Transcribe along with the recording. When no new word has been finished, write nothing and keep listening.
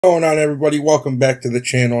What's going on, everybody? Welcome back to the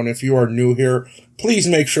channel, and if you are new here, please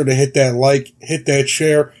make sure to hit that like, hit that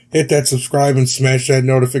share, hit that subscribe, and smash that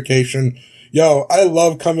notification. Yo, I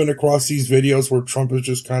love coming across these videos where Trump is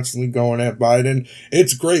just constantly going at Biden.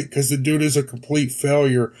 It's great because the dude is a complete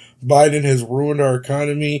failure. Biden has ruined our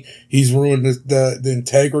economy. He's ruined the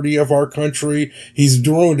integrity of our country. He's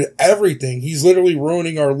ruined everything. He's literally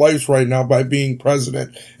ruining our lives right now by being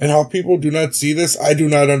president. And how people do not see this, I do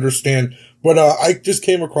not understand. But I just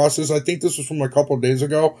came across this. I think this was from a couple of days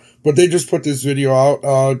ago, but they just put this video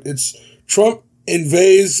out. It's Trump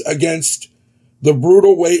inveighs against the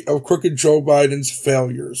brutal weight of crooked Joe Biden's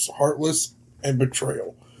failures, heartless and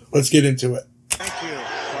betrayal. Let's get into it. Thank you.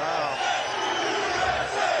 Wow.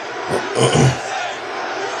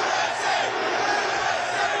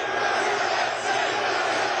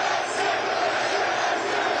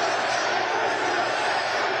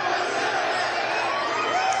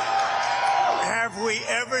 Have we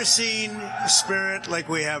ever seen spirit like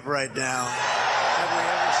we have right now? Have we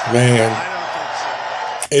ever seen Man. I don't think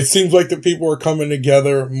so. It seems like the people are coming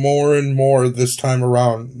together more and more this time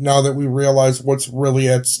around, now that we realize what's really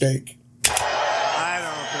at stake. I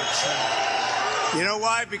don't think so. You know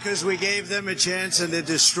why? Because we gave them a chance and they're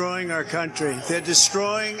destroying our country. They're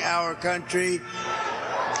destroying our country.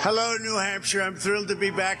 Hello, New Hampshire. I'm thrilled to be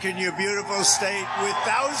back in your beautiful state with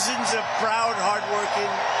thousands of proud, hardworking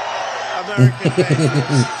American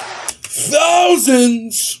babies.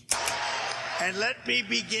 Thousands! And let me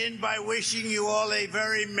begin by wishing you all a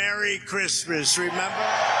very Merry Christmas. Remember?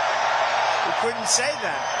 We couldn't say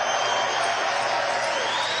that.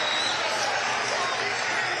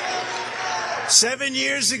 Seven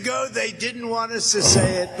years ago, they didn't want us to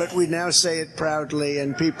say it, but we now say it proudly,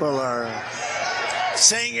 and people are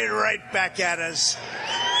saying it right back at us.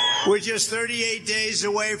 We're just 38 days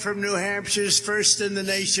away from New Hampshire's first in the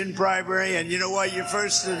nation primary, and you know why you're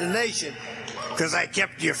first in the nation? Because I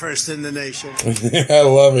kept you first in the nation. I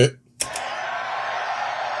love it.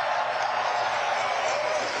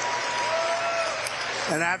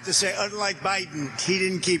 And I have to say, unlike Biden, he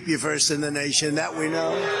didn't keep you first in the nation. That we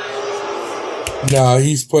know. Nah,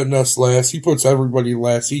 he's putting us last. He puts everybody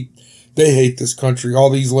last. They hate this country. All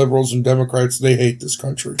these liberals and Democrats, they hate this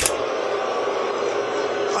country.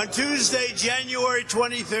 On Tuesday, January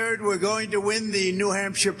 23rd, we're going to win the New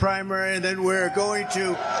Hampshire primary, and then we're going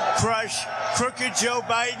to crush crooked Joe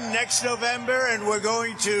Biden next November, and we're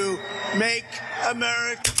going to make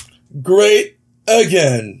America Great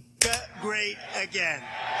again. great again.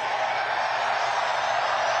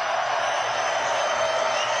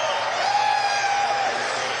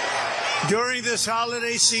 During this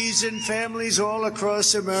holiday season, families all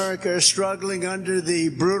across America are struggling under the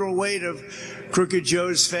brutal weight of Crooked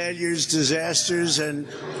Joe's failures, disasters, and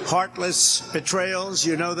heartless betrayals.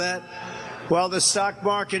 You know that? While the stock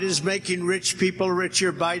market is making rich people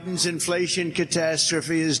richer, Biden's inflation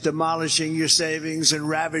catastrophe is demolishing your savings and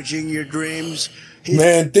ravaging your dreams.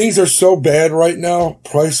 Man, things are so bad right now,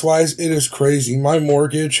 price-wise. It is crazy. My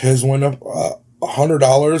mortgage has went up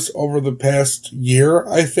 $100 over the past year,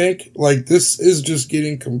 I think. Like, this is just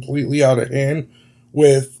getting completely out of hand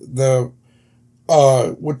with the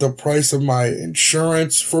price of my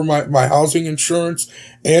insurance for my housing insurance,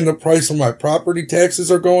 and the price of my property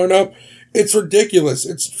taxes are going up. It's ridiculous.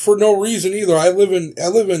 It's for no reason either. I live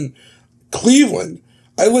in Cleveland.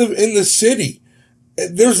 I live in the city.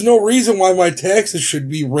 There's no reason why my taxes should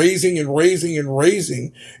be raising and raising and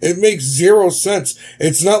raising. It makes zero sense.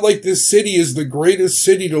 It's not like this city is the greatest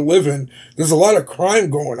city to live in. There's a lot of crime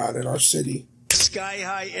going on in our city.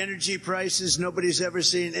 Sky-high energy prices, nobody's ever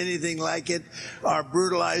seen anything like it, are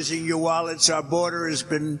brutalizing your wallets. Our border has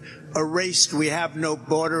been erased. We have no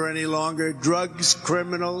border any longer. Drugs,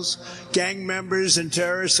 criminals, gang members, and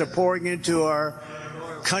terrorists are pouring into our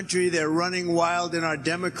country. They're running wild in our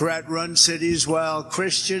Democrat-run cities, while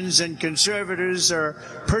Christians and conservatives are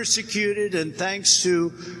persecuted. And thanks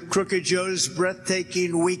to Crooked Joe's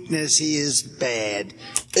breathtaking weakness, he is bad.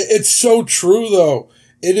 It's so true, though.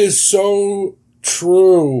 It is so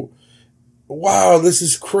true. Wow, this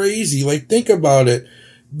is crazy. Like, think about it.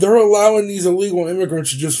 They're allowing these illegal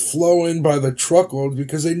immigrants to just flow in by the truckload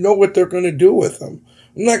because they know what they're going to do with them.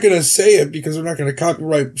 I'm not going to say it because they're not going to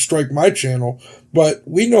copyright strike my channel, but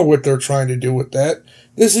we know what they're trying to do with that.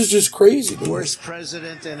 This is just crazy. The worst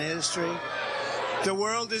president in history. The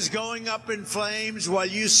world is going up in flames while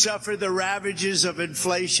you suffer the ravages of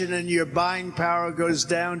inflation, and your buying power goes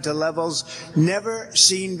down to levels never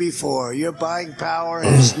seen before. Your buying power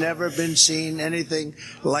has never been seen anything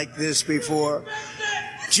like this before.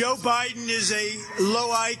 Joe Biden is a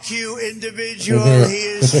low IQ individual. He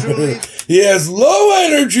is truly he has low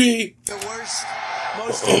energy. the worst,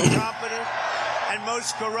 most incompetent and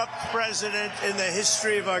most corrupt president in the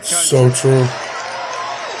history of our country. So true.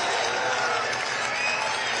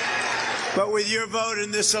 But with your vote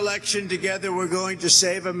in this election, together we're going to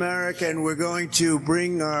save America, and we're going to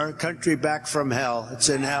bring our country back from hell. It's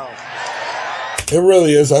in hell. It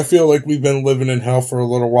really is. I feel like we've been living in hell for a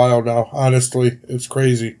little while now. Honestly, it's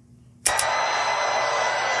crazy.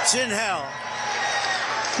 It's in hell.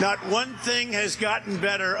 Not one thing has gotten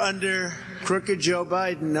better under crooked Joe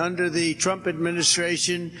Biden. Under the Trump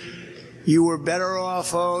administration, you were better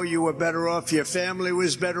off. Oh, you were better off. Your family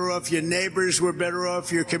was better off. Your neighbors were better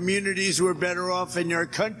off. Your communities were better off. And your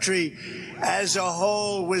country as a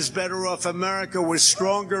whole was better off. America was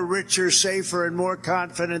stronger, richer, safer, and more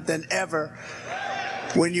confident than ever.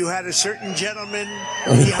 When you had a certain gentleman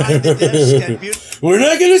behind the desk at beautiful, we're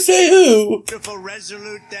not going to say who. Beautiful,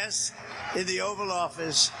 resolute desk in the Oval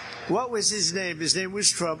Office. What was his name? His name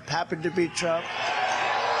was Trump. Happened to be Trump.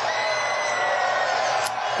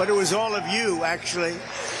 But it was all of you, actually.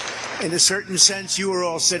 In a certain sense, you were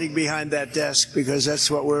all sitting behind that desk because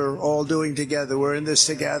that's what we're all doing together. We're in this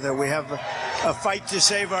together. We have a fight to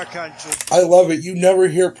save our country. I love it. You never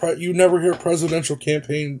hear presidential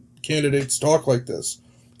campaign candidates talk like this.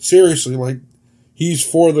 Seriously, like, he's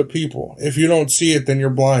for the people. If you don't see it, then you're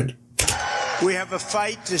blind. We have a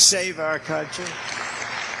fight to save our country.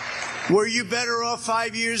 Were you better off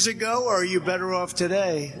 5 years ago, or are you better off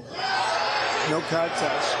today? No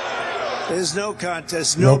contest. There's no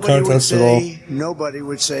contest. Nobody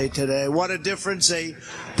would say today. What a difference a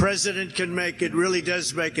president can make. It really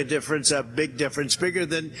does make a difference, a big difference, bigger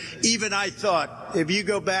than even I thought. If you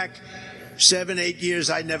go back 7, 8 years,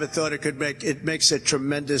 I never thought it could make. It makes a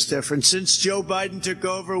tremendous difference. Since Joe Biden took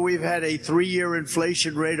over, we've had a 3-year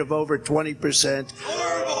inflation rate of over 20%.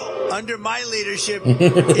 Horrible. Under my leadership,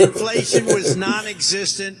 inflation was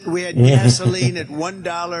non-existent. We had gasoline at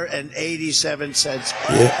 $1.87.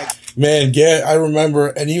 Yeah. Man, I remember,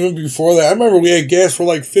 and even before that, I remember we had gas for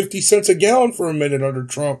like 50 cents a gallon for a minute under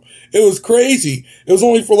Trump. It was crazy. It was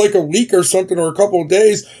only for like a week or something, or a couple of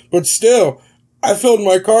days, but still, I filled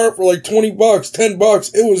my car up for like $20,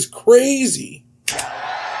 $10. It was crazy.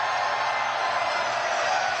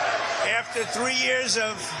 After 3 years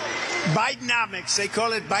of Bidenomics, they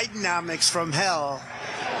call it Bidenomics from hell,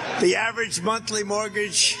 the average monthly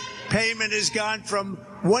mortgage payment has gone from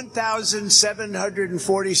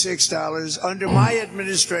 $1,746 under my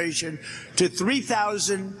administration to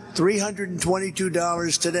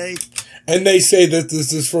 $3,322 today. And they say that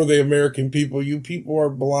this is for the American people. You people are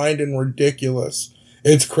blind and ridiculous.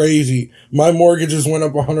 It's crazy. My mortgages went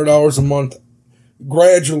up $100 a month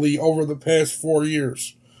gradually over the past 4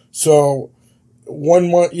 years. So 1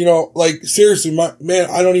 month, you know, like seriously,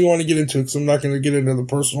 I don't even want to get into it because I'm not going to get into the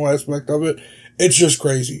personal aspect of it. It's just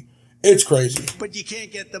crazy. It's crazy. But you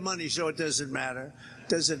can't get the money, so it doesn't matter.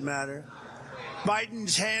 Doesn't matter.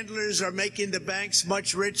 Biden's handlers are making the banks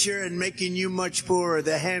much richer and making you much poorer.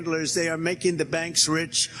 The handlers, they are making the banks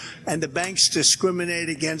rich, and the banks discriminate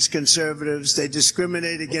against conservatives. They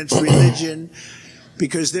discriminate against religion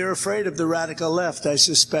because they're afraid of the radical left, I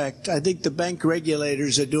suspect. I think the bank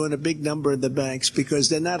regulators are doing a big number in the banks because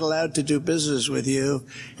they're not allowed to do business with you,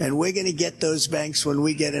 and we're going to get those banks when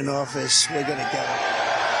we get in office. We're going to get them.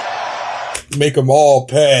 Make them all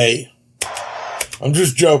pay. I'm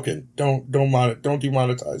just joking. Don't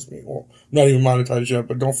demonetize me. Well, I'm not even monetized yet,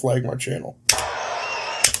 but don't flag my channel.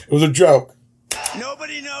 It was a joke.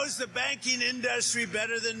 Nobody knows the banking industry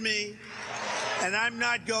better than me, and I'm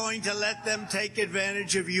not going to let them take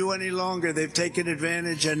advantage of you any longer. They've taken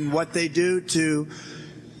advantage, and what they do to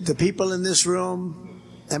the people in this room.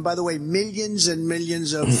 And by the way, millions and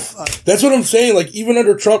millions of... That's what I'm saying. Like, even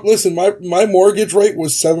under Trump, listen, my mortgage rate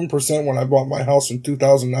was 7% when I bought my house in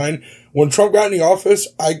 2009. When Trump got in the office,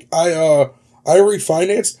 I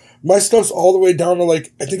refinanced. My stuff's all the way down to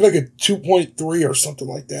like, I think like a 2.3 or something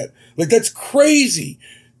like that. Like, that's crazy.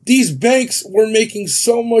 These banks were making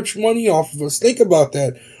so much money off of us. Think about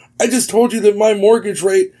that. I just told you that my mortgage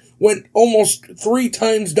rate went almost 3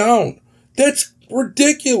 times down. That's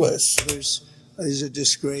ridiculous. Is a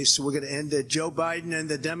disgrace. We're going to end it. Joe Biden and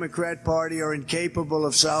the Democrat Party are incapable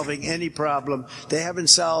of solving any problem. They haven't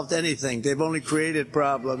solved anything. They've only created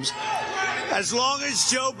problems. As long as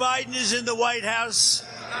Joe Biden is in the White House,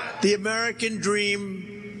 the American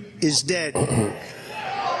dream is dead.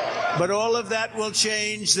 But all of that will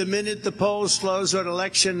change the minute the polls close on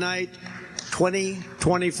election night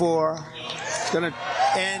 2024. It's going to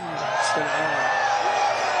end. It's going to end.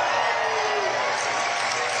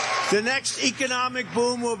 The next economic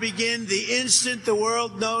boom will begin the instant the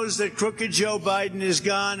world knows that crooked Joe Biden is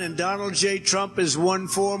gone and Donald J. Trump has won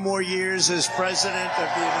 4 more years as president of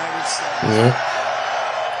the United States. Yeah.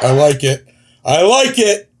 I like it. I like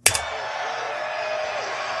it.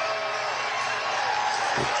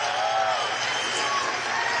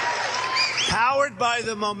 Powered by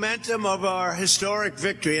the momentum of our historic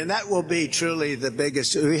victory, and that will be truly the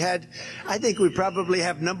biggest. I think we probably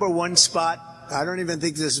have #1 spot. I don't even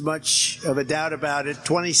think there's much of a doubt about it.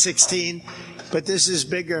 2016, but this is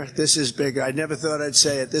bigger. This is bigger. I never thought I'd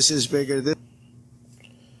say it. This is bigger.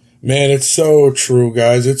 Man, it's so true,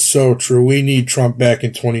 guys. It's so true. We need Trump back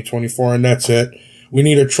in 2024, and that's it. We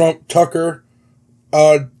need a Trump-Tucker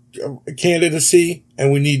candidacy,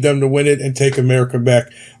 and we need them to win it and take America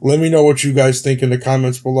back. Let me know what you guys think in the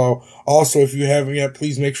comments below. Also, if you haven't yet,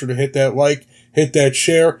 please make sure to hit that like, hit that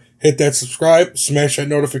share, hit that subscribe, smash that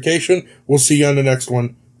notification. We'll see you on the next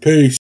one. Peace.